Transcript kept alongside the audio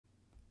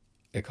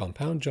a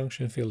compound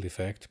junction field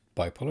effect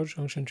bipolar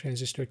junction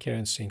transistor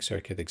current sink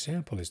circuit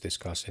example is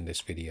discussed in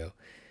this video.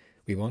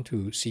 We want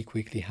to see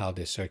quickly how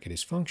this circuit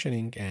is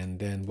functioning and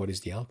then what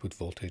is the output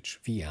voltage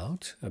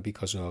Vout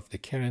because of the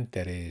current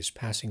that is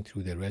passing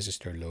through the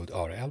resistor load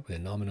RL with a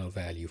nominal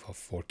value of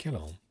 4 kilo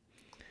ohm.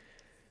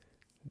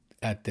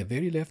 At the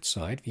very left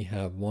side, we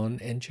have one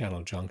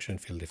n-channel junction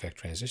field effect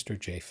transistor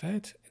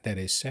JFET that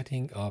is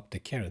setting up the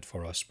current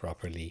for us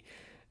properly.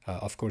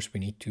 Of course, we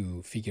need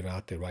to figure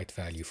out the right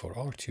value for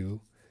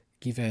R2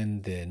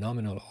 given the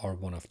nominal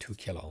R1 of 2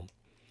 kilo ohm.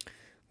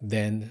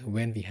 Then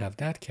when we have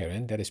that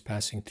current that is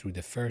passing through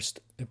the first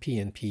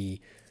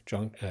PNP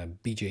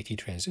BJT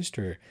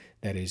transistor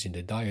that is in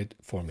the diode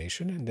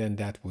formation, and then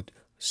that would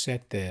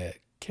set the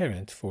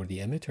current for the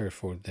emitter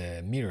for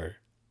the mirror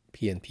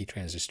PNP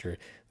transistor,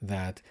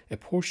 that a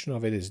portion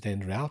of it is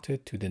then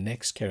routed to the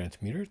next current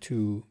mirror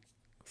to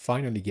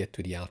finally get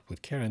to the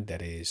output current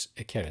that is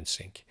a current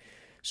sink.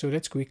 So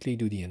let's quickly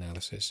do the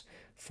analysis.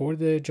 For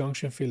the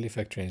junction field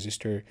effect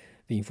transistor,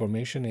 the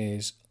information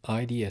is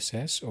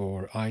IDSS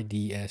or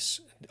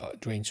IDS,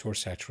 drain source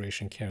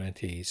saturation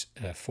current, is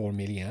 4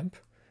 milliamp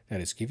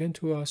that is given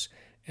to us,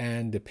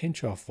 and the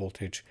pinch-off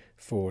voltage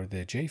for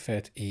the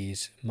JFET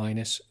is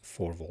minus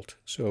 4 volt.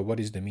 So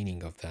what is the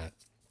meaning of that?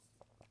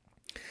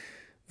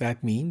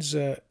 That means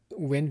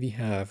when we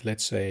have,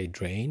 let's say,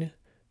 drain,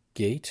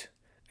 gate,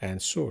 and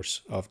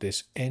source of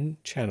this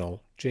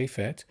n-channel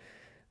JFET,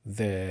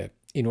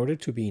 in order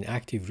to be in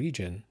active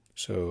region,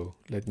 so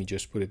let me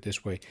just put it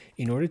this way,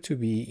 in order to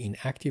be in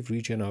active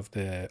region of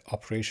the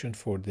operation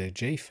for the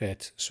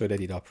JFET so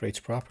that it operates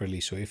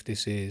properly, so if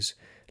this is,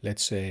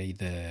 let's say,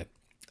 the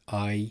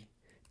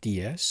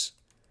IDS,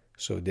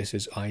 so this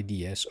is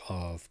IDS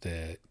of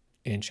the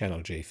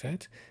n-channel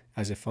JFET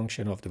as a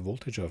function of the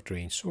voltage of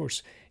drain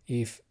source.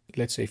 If,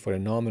 let's say, for a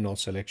nominal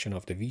selection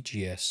of the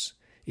VGS,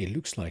 it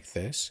looks like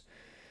this,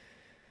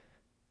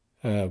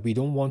 we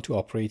don't want to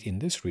operate in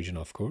this region,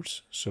 of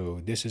course.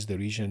 So this is the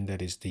region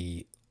that is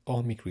the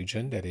ohmic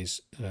region, that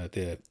is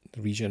the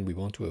region we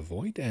want to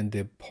avoid, and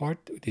the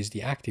part is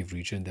the active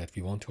region that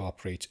we want to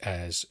operate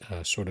as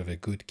sort of a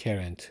good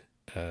current,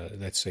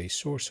 let's say,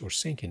 source or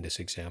sink in this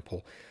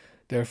example.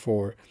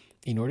 Therefore,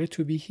 in order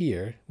to be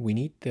here, we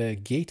need the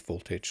gate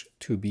voltage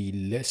to be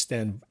less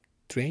than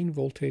drain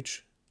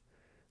voltage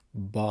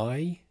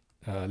by,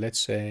 let's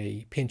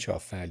say,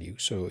 pinch-off value.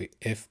 So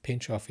if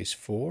pinch-off is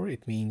 4,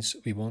 it means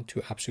we want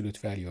to absolute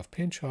value of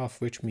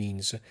pinch-off, which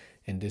means,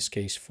 in this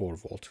case, 4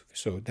 volt.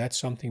 So that's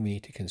something we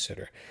need to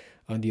consider.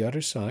 On the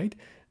other side,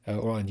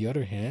 or on the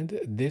other hand,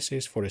 this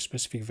is for a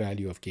specific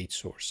value of gate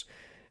source.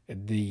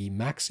 The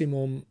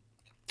maximum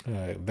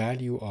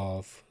value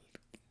of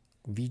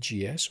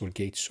VGS or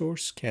gate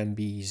source can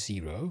be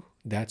 0.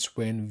 That's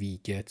when we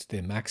get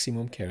the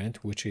maximum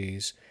current, which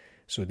is,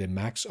 so the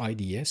max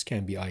IDS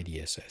can be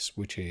IDSS,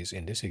 which is,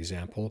 in this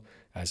example,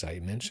 as I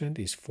mentioned,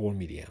 is 4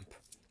 milliamp.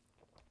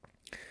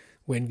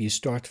 When we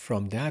start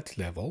from that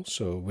level,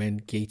 so when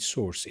gate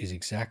source is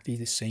exactly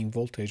the same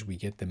voltage, we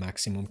get the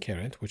maximum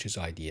current, which is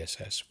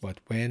IDSS. But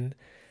when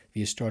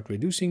we start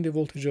reducing the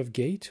voltage of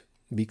gate,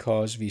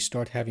 because we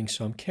start having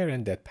some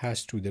current that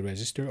pass through the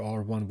resistor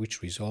R1,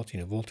 which result in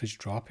a voltage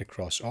drop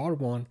across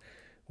R1,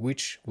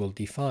 which will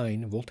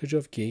define voltage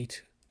of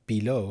gate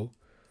below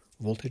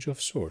voltage of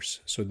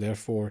source. So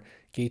therefore,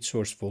 gate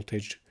source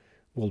voltage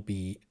will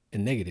be a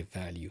negative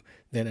value.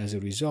 Then as a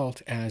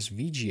result, as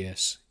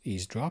VGS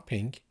is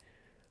dropping,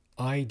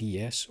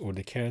 IDS, or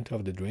the current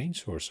of the drain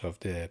source of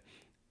the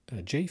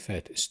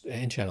JFET,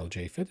 n-channel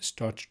JFET,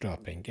 starts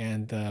dropping.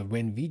 And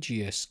when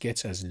VGS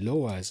gets as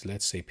low as,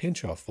 let's say,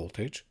 pinch-off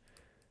voltage,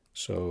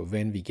 so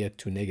when we get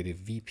to negative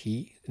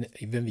VP,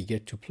 when we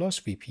get to plus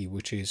VP,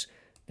 which is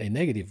a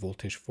negative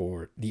voltage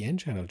for the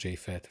n-channel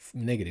JFET,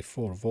 negative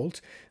 4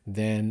 volts,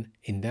 then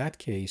in that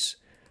case,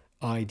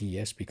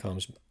 IDS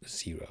becomes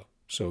 0.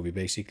 So we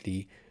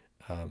basically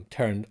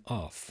turn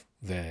off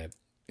the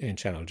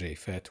n-channel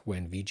JFET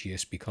when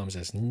VGS becomes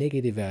as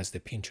negative as the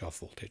pinch-off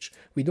voltage.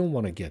 We don't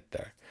want to get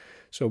there.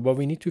 So, but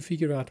we need to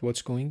figure out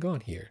what's going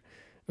on here.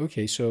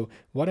 Okay, so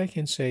what I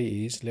can say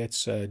is,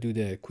 let's do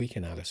the quick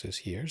analysis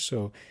here.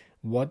 So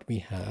what we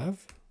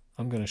have,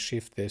 I'm going to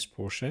shift this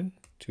portion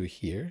to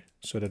here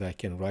so that I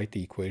can write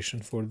the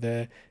equation for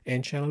the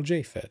n-channel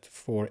JFET.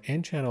 For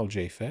n-channel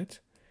JFET,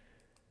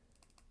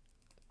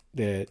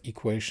 the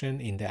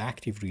equation in the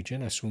active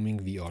region,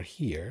 assuming we are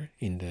here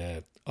in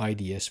the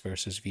IDS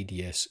versus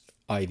VDS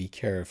IV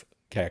curve,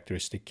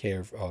 characteristic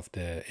curve of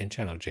the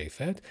n-channel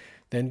JFET,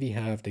 then we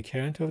have the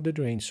current of the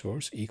drain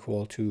source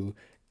equal to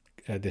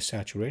the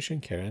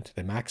saturation current,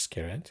 the max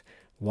current,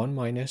 1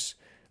 minus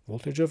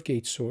voltage of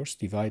gate source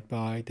divided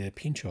by the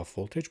pinch-off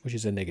voltage, which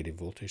is a negative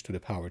voltage to the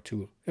power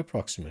 2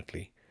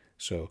 approximately.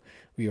 So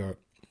we are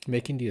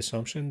making the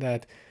assumption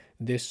that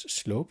this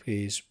slope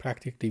is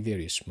practically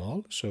very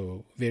small,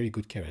 so very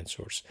good current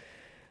source.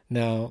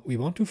 Now we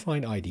want to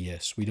find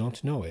IDS. We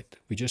don't know it.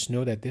 We just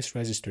know that this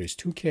resistor is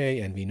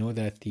 2K, and we know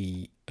that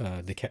the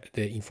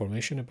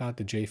information about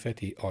the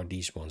JFET are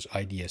these ones: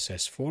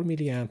 IDSS 4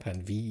 milliamp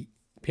and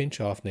pinch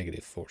off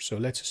 -4. So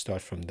let's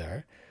start from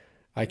there.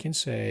 I can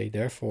say,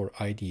 therefore,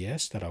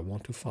 IDS that I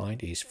want to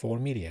find is 4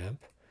 milliamp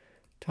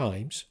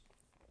times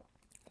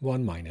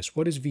 1 minus.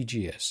 What is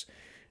VGS?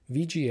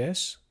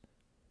 VGS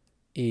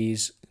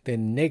is the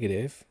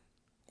negative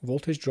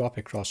voltage drop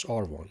across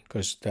R1,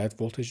 because that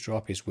voltage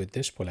drop is with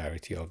this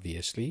polarity,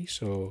 obviously,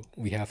 so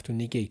we have to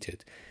negate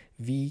it.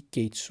 V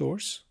gate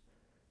source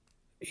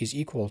is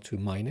equal to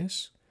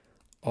minus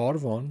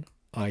R1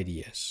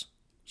 IDS.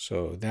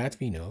 So that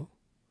we know.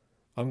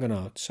 I'm going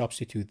to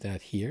substitute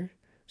that here.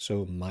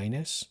 So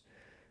minus,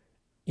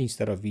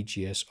 instead of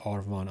VGS,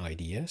 R1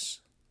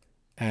 IDS.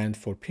 And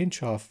for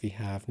pinch off, we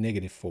have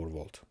 -4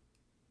 volt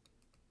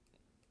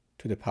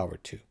to the power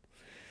 2.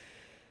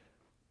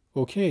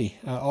 Okay,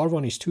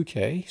 R1 is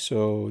 2K,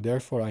 so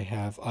therefore I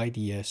have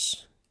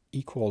IDS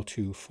equal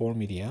to 4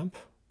 milliamp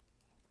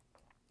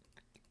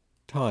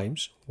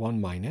times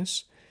 1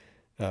 minus,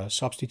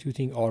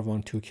 substituting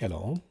R1 2 kilo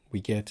ohm,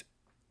 we get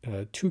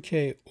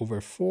 2K over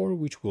 4,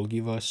 which will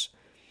give us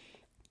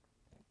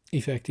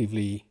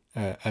effectively,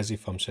 as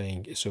if I'm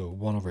saying, so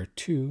 1 over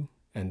 2,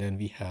 and then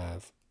we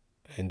have,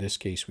 in this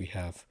case, we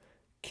have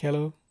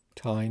kilo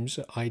times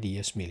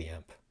IDS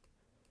milliamp.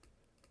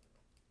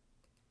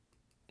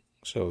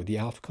 So the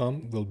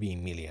outcome will be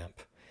in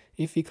milliamp.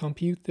 If we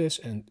compute this,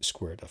 and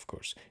squared, of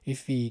course,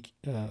 if we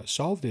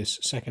solve this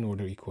second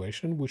order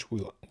equation, which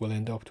will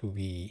end up to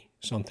be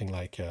something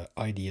like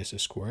IDS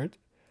squared,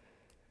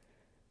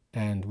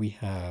 and we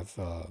have,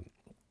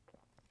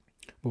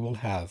 we will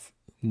have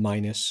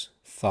minus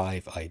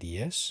 5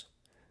 IDS,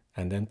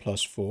 and then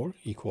plus 4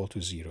 equal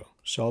to 0.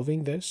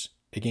 Solving this,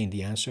 again,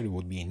 the answer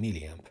would be in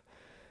milliamp.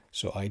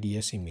 So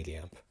IDS in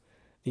milliamp.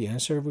 The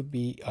answer would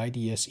be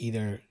IDS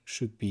either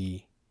should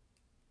be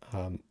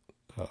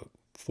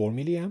 4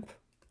 milliamp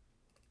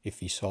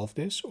if we solve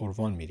this, or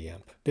 1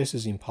 milliamp. This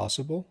is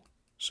impossible,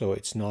 so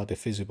it's not a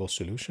feasible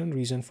solution.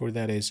 Reason for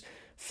that is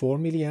 4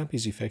 milliamp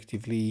is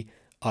effectively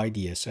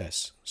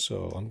IDSS,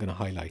 so I'm going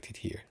to highlight it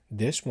here.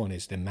 This one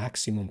is the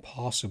maximum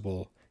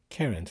possible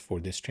current for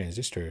this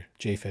transistor,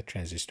 JFET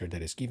transistor,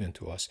 that is given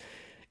to us.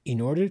 In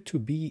order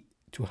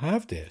to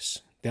have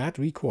this, that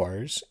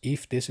requires,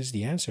 if this is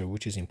the answer,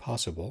 which is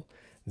impossible,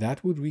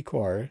 that would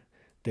require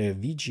the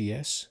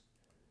VGS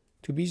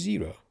to be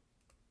 0.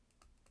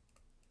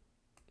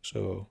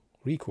 So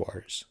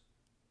requires,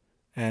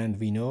 and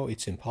we know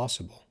it's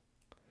impossible.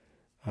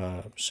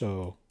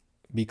 So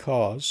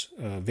because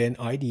when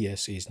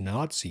IDS is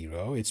not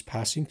 0, it's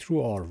passing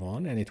through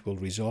R1, and it will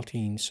result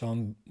in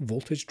some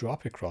voltage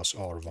drop across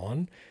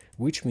R1,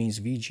 which means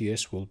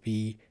VGS will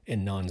be a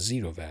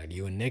non-zero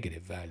value, a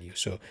negative value.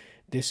 So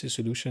this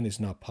solution is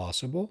not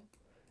possible,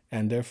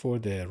 and therefore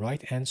the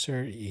right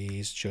answer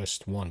is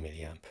just 1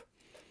 milliamp.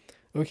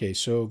 Okay,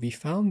 so we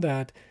found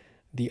that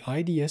the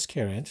IDS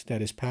current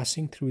that is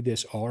passing through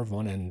this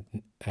R1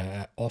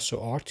 and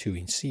also R2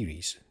 in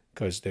series,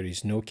 because there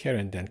is no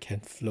current that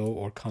can flow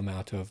or come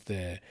out of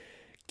the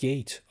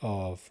gate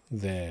of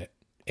the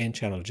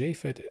N-channel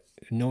JFET,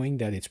 knowing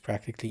that it's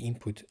practically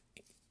input,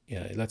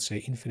 let's say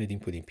infinite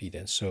input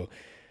impedance. So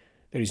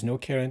there is no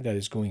current that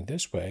is going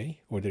this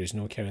way, or there is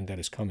no current that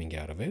is coming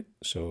out of it,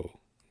 so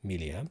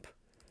milliamp.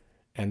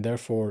 And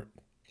therefore,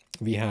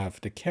 we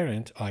have the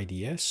current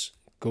IDS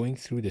going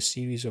through the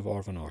series of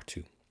R1,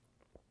 R2.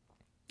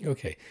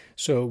 Okay,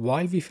 so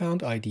while we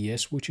found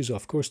IDS, which is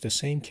of course the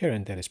same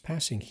current that is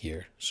passing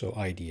here, so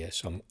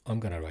IDS, I'm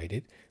going to write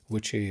it,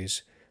 which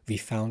is, we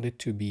found it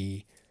to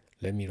be,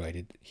 let me write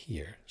it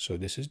here. So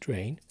this is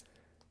drain,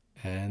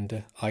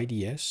 and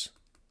IDS,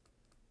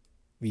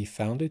 we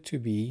found it to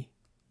be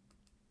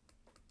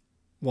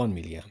 1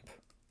 milliamp,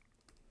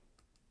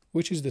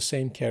 which is the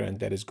same current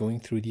that is going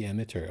through the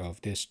emitter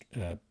of this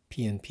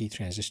PNP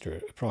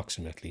transistor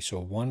approximately. So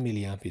 1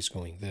 milliamp is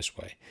going this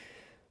way.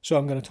 So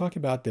I'm going to talk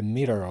about the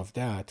mirror of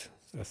that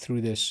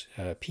through this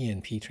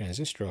PNP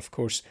transistor. Of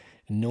course,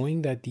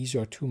 knowing that these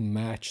are two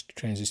matched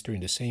transistors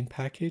in the same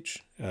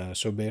package,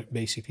 so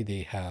basically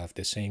they have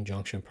the same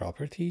junction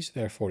properties.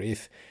 Therefore,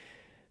 if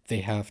they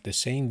have the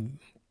same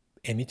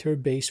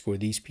emitter base for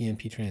these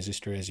PNP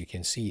transistors, as you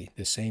can see,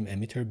 the same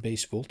emitter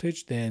base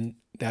voltage, then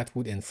that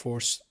would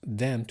enforce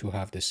them to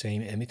have the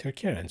same emitter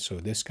current. So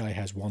this guy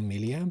has 1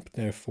 milliamp,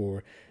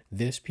 therefore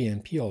this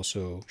PNP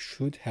also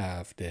should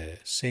have the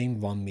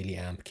same 1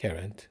 milliamp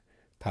current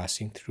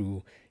passing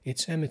through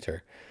its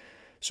emitter.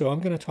 So I'm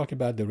going to talk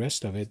about the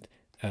rest of it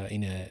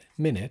in a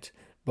minute,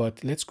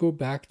 but let's go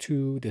back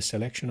to the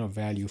selection of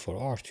value for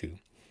R2.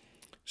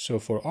 So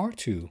for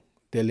R2,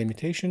 the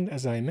limitation,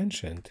 as I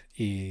mentioned,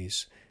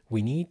 is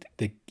we need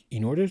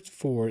in order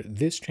for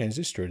this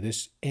transistor,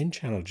 this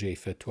N-channel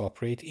JFET, to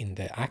operate in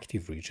the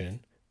active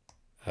region,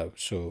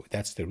 so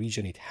that's the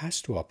region it has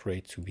to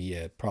operate to be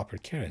a proper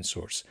current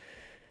source,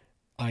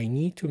 I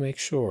need to make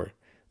sure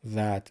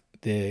that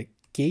the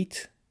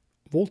gate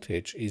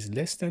voltage is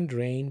less than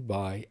drain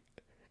by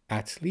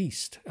at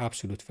least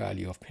absolute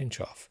value of pinch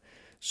off.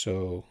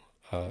 So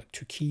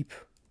to keep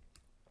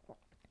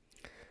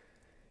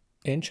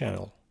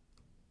N-channel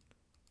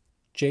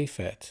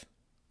JFET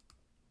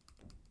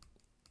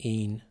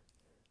in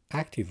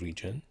active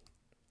region,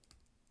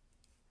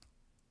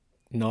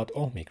 not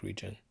ohmic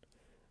region.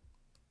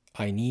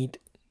 I need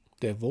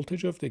the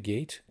voltage of the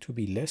gate to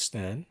be less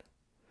than,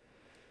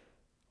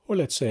 or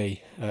let's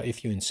say,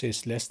 if you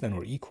insist, less than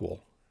or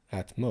equal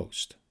at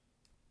most.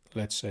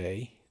 Let's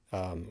say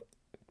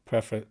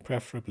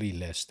preferably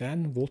less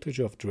than voltage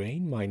of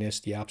drain minus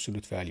the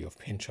absolute value of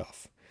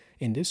pinch-off.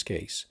 In this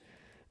case,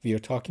 we are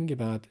talking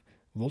about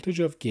voltage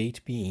of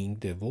gate being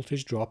the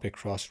voltage drop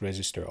across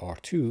resistor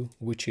R2,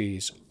 which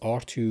is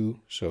R2,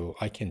 so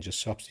I can just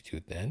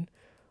substitute then,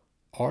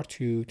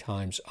 R2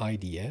 times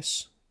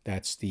IDS,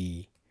 that's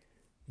the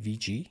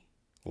VG,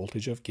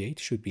 voltage of gate,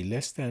 should be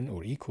less than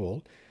or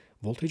equal.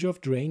 Voltage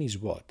of drain is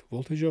what?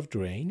 Voltage of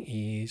drain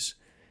is,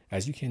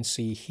 as you can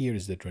see, here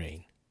is the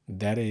drain.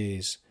 That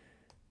is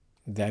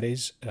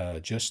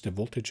just the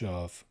voltage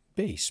of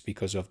base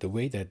because of the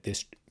way that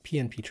this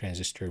PNP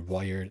transistor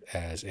wired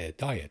as a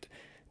diode,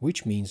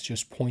 which means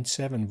just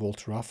 0.7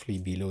 volt roughly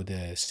below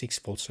the 6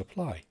 volt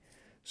supply.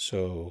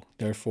 So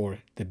therefore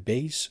the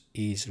base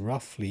is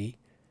roughly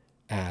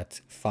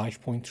at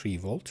 5.3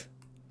 volt,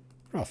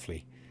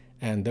 roughly.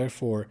 And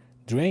therefore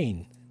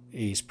drain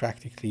is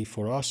practically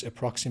for us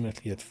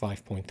approximately at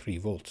 5.3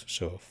 volt.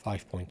 So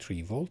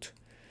 5.3 volt.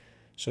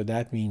 So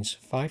that means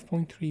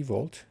 5.3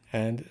 volt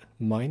and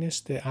minus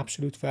the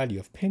absolute value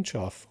of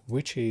pinch-off,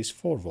 which is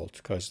 4 volt,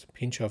 because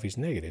pinch-off is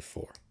negative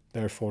 4.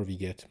 Therefore, we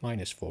get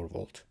minus 4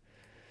 volt.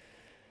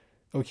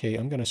 Okay,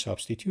 I'm going to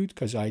substitute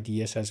because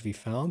IDS, as we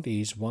found,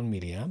 is 1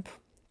 milliamp.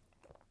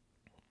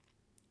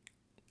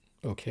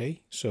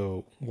 Okay,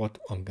 so what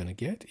I'm going to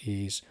get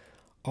is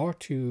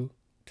R2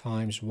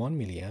 times 1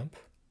 milliamp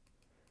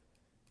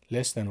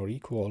less than or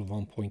equal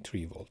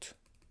 1.3 volt.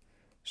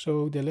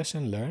 So the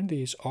lesson learned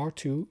is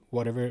R2,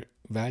 whatever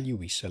value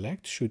we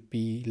select, should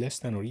be less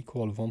than or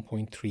equal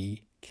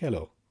 1.3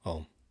 kilo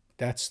ohm.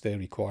 That's the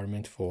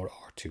requirement for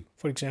R2.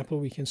 For example,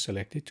 we can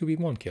select it to be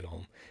 1 kilo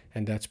ohm,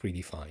 and that's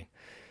pretty fine,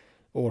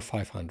 or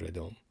 500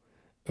 ohm.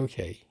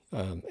 Okay,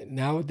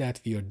 now that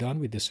we are done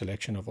with the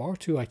selection of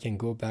R2, I can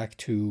go back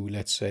to,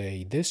 let's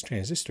say, this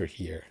transistor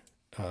here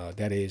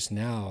that is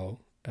now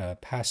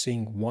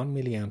passing 1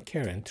 milliamp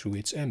current through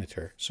its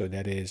emitter. So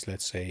that is,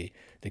 let's say,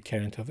 the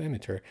current of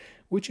emitter,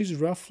 which is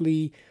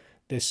roughly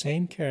the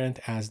same current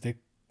as the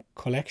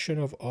collection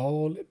of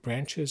all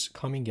branches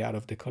coming out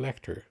of the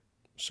collector.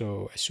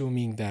 So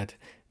assuming that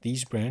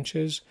these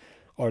branches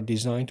are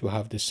designed to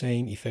have the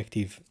same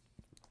effective,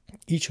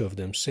 each of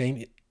them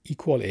same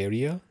equal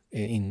area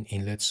in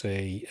let's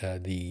say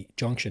the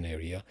junction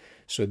area.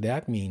 So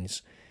that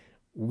means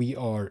we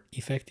are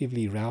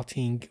effectively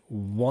routing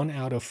 1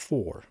 out of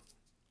 4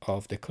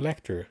 of the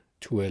collector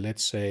to a,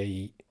 let's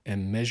say, a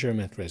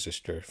measurement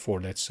resistor for,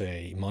 let's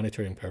say,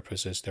 monitoring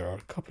purposes. There are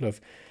a couple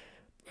of,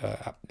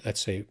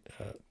 let's say,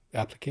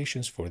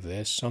 applications for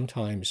this.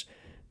 Sometimes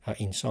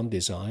in some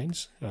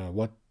designs,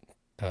 what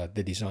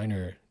the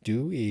designer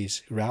do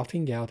is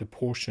routing out a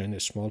portion, a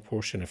small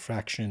portion, a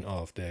fraction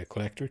of the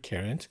collector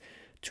current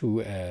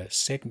to a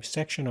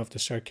section of the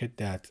circuit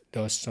that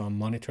does some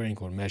monitoring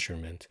or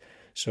measurement.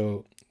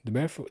 So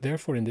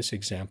therefore, in this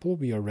example,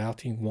 we are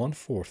routing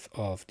 1/4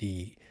 of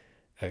the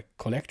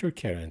collector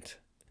current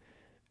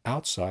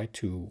outside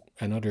to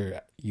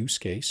another use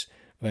case,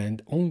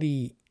 and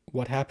only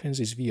what happens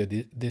is via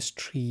this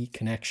tree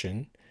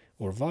connection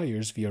or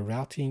wires, we are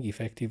routing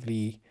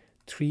effectively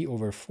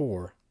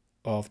 3/4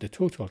 of the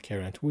total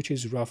current, which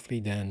is roughly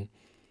then,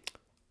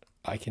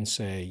 I can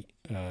say,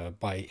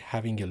 by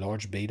having a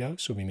large beta,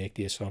 so we make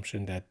the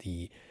assumption that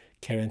the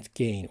current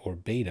gain or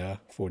beta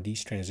for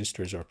these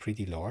transistors are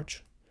pretty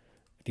large.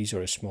 These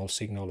are a small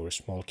signal or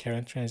small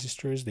current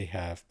transistors. They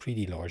have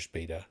pretty large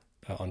beta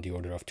on the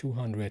order of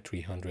 200,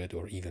 300,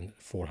 or even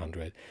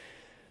 400.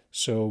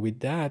 So with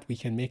that, we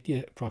can make the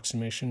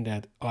approximation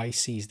that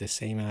IC is the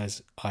same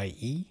as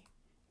IE,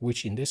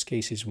 which in this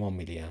case is 1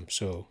 milliamp.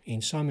 So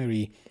in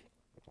summary,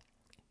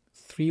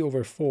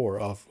 3/4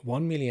 of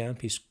 1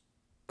 milliamp is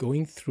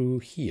going through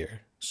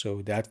here.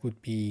 So that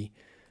would be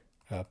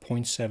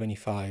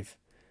 0.75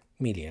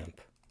 milliamp.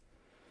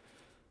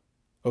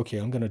 Okay,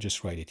 I'm going to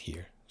just write it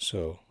here.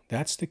 So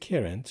that's the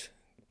current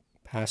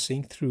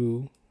passing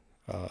through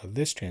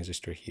this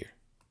transistor here.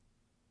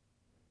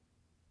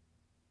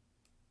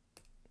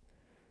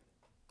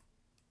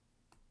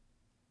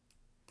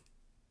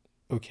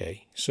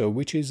 Okay, so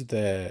which is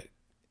the,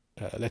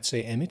 let's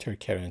say, emitter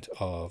current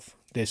of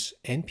this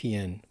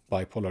NPN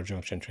bipolar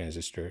junction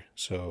transistor.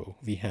 So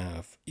we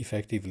have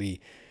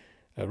effectively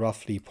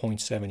roughly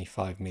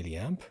 0.75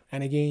 milliamp.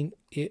 And again,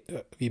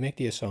 we make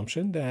the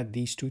assumption that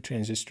these two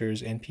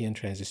transistors, NPN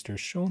transistors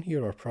shown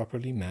here, are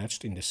properly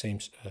matched in the same,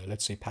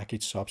 let's say,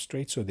 package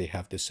substrate. So they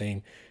have the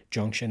same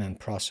junction and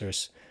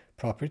process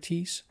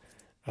properties,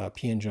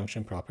 PN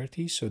junction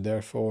properties. So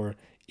therefore,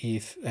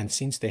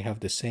 since they have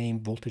the same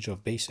voltage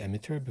of base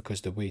emitter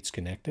because the way it's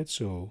connected,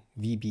 so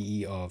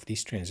VBE of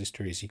this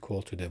transistor is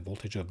equal to the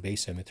voltage of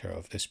base emitter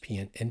of this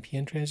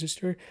NPN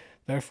transistor.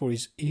 Therefore,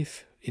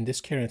 if in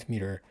this current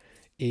meter,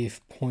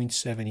 if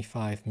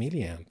 0.75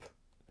 milliamp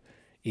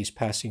is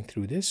passing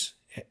through this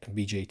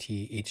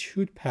BJT, it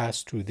should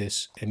pass through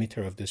this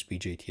emitter of this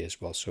BJT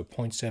as well, so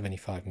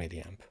 0.75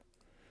 milliamp,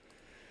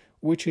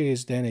 which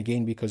is then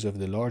again, because of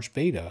the large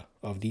beta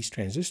of these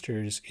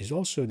transistors, is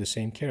also the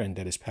same current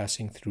that is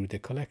passing through the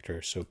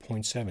collector, so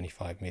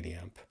 0.75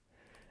 milliamp.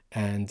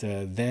 And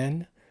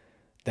then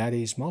that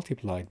is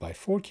multiplied by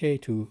 4K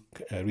to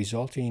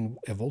result in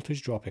a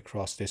voltage drop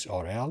across this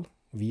RL,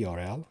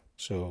 VRL.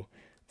 So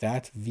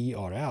that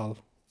VRL,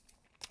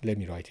 let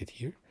me write it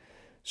here.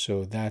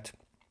 So that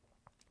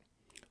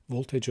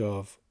voltage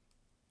of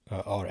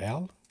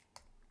RL,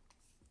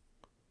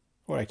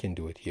 or I can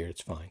do it here,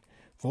 it's fine.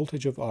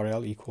 Voltage of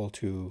RL equal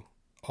to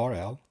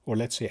RL, or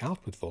let's say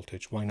output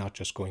voltage. Why not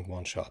just going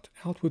one shot?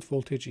 Output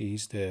voltage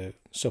is the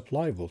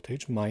supply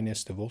voltage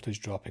minus the voltage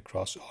drop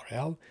across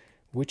RL,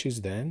 which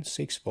is then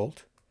 6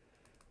 volt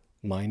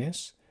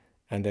minus,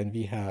 and then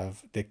we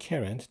have the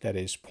current that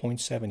is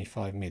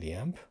 0.75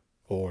 milliamp,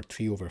 or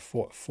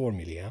 3/4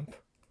 milliamp,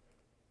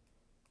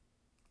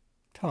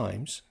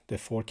 times the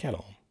 4 kilo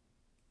ohm.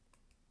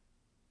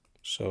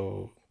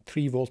 So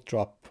 3 volt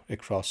drop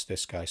across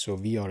this guy. So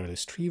VRL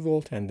is 3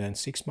 volt, and then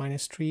 6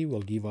 minus 3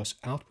 will give us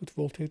output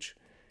voltage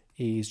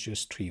is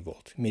just 3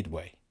 volt,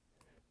 midway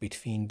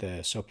between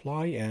the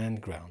supply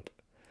and ground.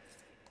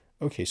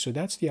 Okay, so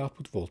that's the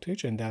output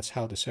voltage, and that's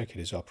how the circuit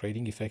is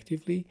operating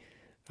effectively.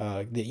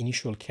 The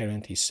initial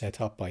current is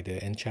set up by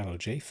the N-channel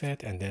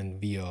JFET, and then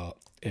via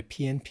a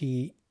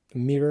PNP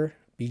mirror,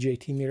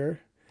 BJT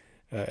mirror,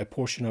 a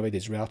portion of it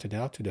is routed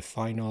out to the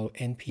final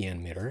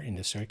NPN mirror in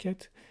the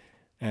circuit,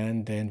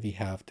 and then we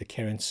have the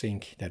current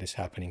sink that is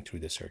happening through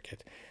the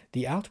circuit.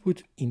 The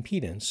output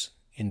impedance,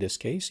 in this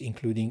case,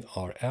 including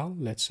RL,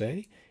 let's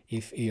say,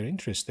 if you're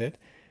interested,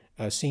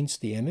 since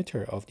the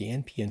emitter of the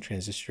NPN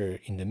transistor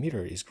in the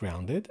mirror is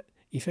grounded,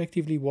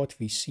 effectively what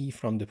we see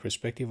from the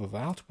perspective of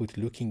output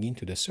looking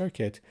into the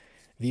circuit,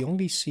 we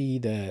only see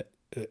the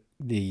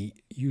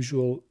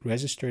usual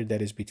resistor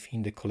that is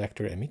between the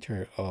collector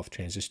emitter of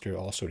transistor,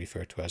 also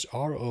referred to as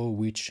RO,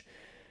 which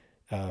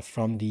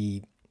from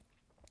the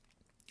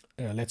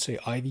let's say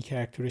IV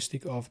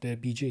characteristic of the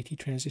BJT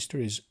transistor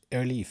is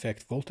early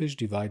effect voltage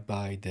divided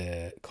by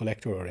the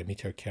collector or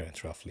emitter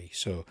current roughly.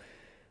 So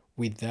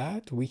with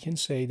that, we can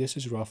say this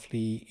is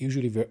roughly,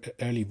 usually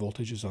early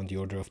voltage is on the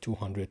order of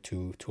 200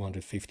 to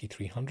 250,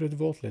 300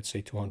 volt, let's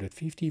say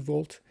 250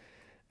 volt.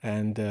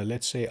 And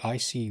let's say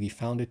IC, we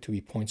found it to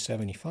be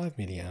 0.75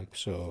 milliamp.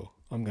 So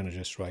I'm going to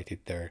just write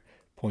it there,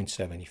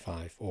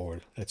 0.75,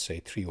 or let's say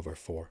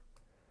 3/4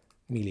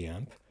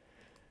 milliamp.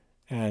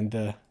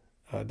 And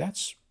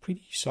that's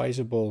pretty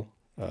sizable.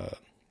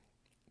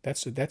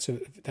 That's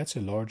a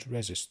large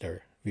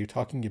resistor. We're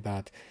talking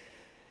about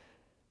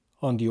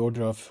on the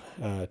order of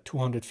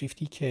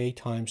 250K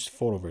times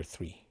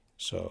 4/3,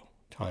 so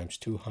times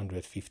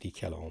 250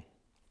 kilo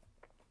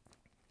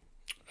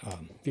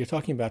ohm. We're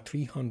talking about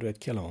 300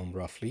 kilo ohm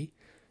roughly,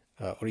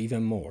 or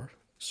even more.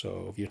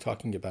 So we're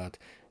talking about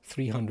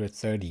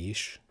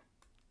 330-ish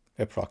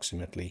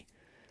approximately.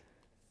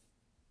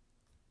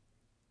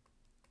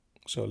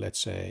 So let's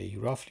say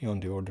roughly on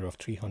the order of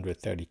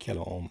 330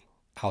 kilo ohm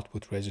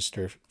output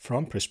resistor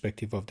from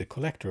perspective of the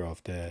collector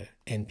of the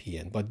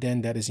NPN, but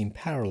then that is in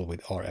parallel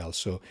with RL.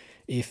 So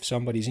if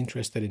somebody is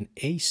interested in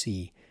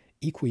AC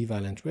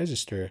equivalent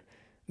resistor,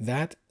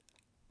 that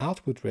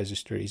output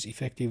resistor is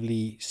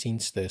effectively,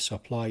 since the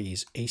supply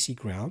is AC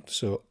ground,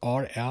 so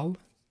RL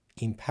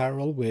in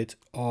parallel with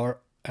R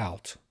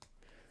out,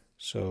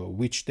 so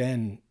which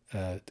then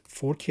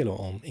 4 kilo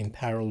ohm in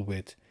parallel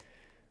with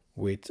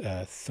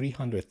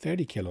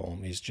 330 kilo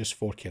ohm is just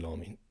 4 kilo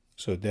ohm.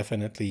 So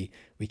definitely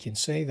we can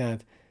say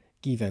that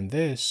given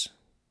this,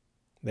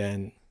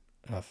 then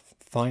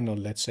final,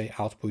 let's say,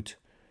 output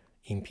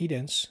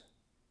impedance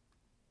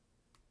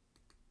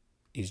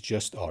is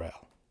just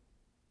RL,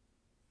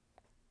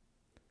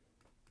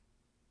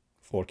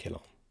 4 kilo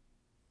ohm.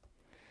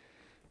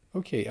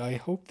 Okay, I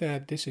hope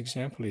that this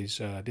example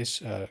is,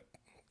 this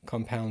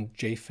compound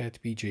JFET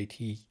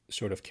BJT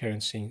sort of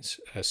current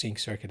sink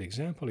circuit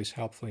example is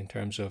helpful in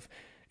terms of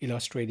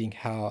illustrating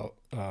how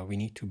we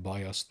need to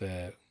bias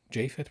the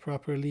JFET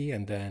properly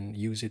and then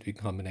use it with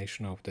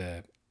combination of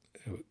the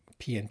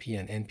PNP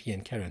and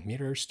NPN current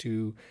mirrors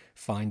to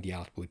find the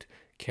output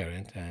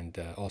current and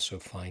also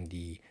find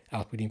the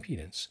output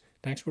impedance.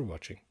 Thanks for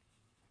watching.